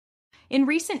In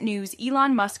recent news,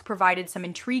 Elon Musk provided some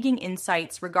intriguing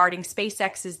insights regarding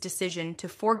SpaceX's decision to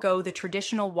forego the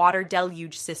traditional water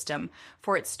deluge system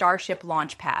for its Starship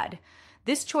launch pad.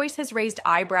 This choice has raised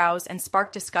eyebrows and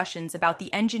sparked discussions about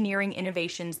the engineering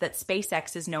innovations that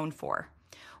SpaceX is known for.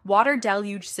 Water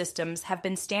deluge systems have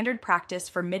been standard practice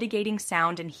for mitigating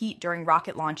sound and heat during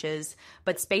rocket launches,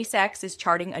 but SpaceX is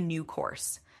charting a new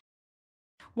course.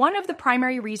 One of the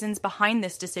primary reasons behind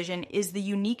this decision is the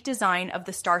unique design of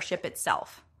the Starship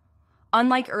itself.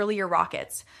 Unlike earlier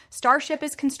rockets, Starship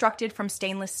is constructed from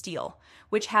stainless steel,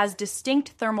 which has distinct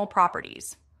thermal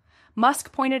properties.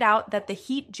 Musk pointed out that the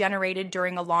heat generated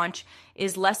during a launch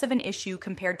is less of an issue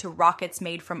compared to rockets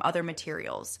made from other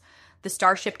materials. The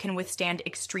Starship can withstand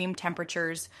extreme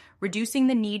temperatures, reducing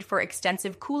the need for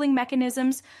extensive cooling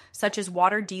mechanisms, such as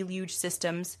water deluge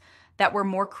systems, that were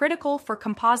more critical for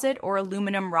composite or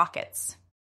aluminum rockets.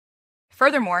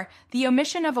 Furthermore, the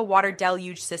omission of a water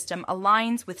deluge system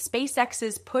aligns with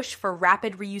SpaceX's push for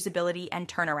rapid reusability and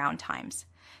turnaround times.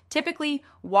 Typically,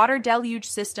 water deluge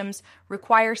systems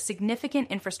require significant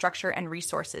infrastructure and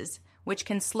resources, which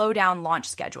can slow down launch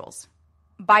schedules.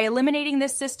 By eliminating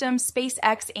this system,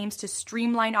 SpaceX aims to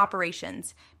streamline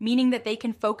operations, meaning that they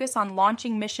can focus on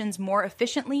launching missions more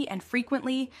efficiently and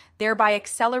frequently, thereby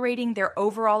accelerating their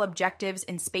overall objectives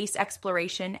in space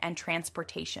exploration and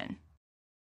transportation.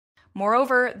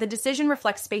 Moreover, the decision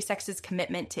reflects SpaceX's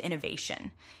commitment to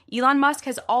innovation. Elon Musk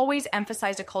has always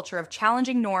emphasized a culture of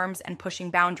challenging norms and pushing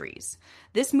boundaries.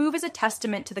 This move is a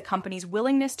testament to the company's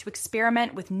willingness to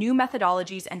experiment with new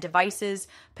methodologies and devices,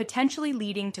 potentially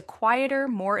leading to quieter,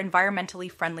 more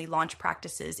environmentally friendly launch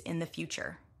practices in the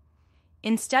future.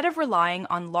 Instead of relying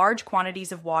on large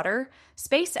quantities of water,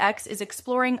 SpaceX is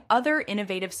exploring other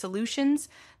innovative solutions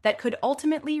that could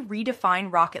ultimately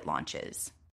redefine rocket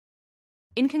launches.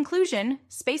 In conclusion,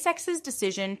 SpaceX's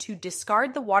decision to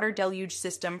discard the water deluge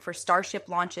system for Starship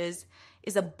launches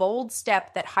is a bold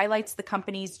step that highlights the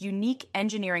company's unique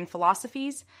engineering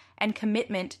philosophies and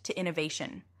commitment to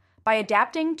innovation. By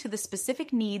adapting to the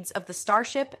specific needs of the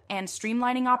Starship and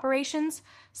streamlining operations,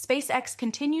 SpaceX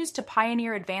continues to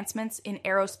pioneer advancements in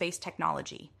aerospace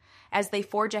technology. As they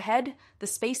forge ahead, the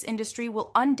space industry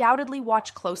will undoubtedly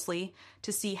watch closely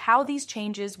to see how these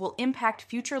changes will impact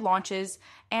future launches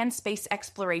and space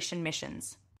exploration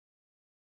missions.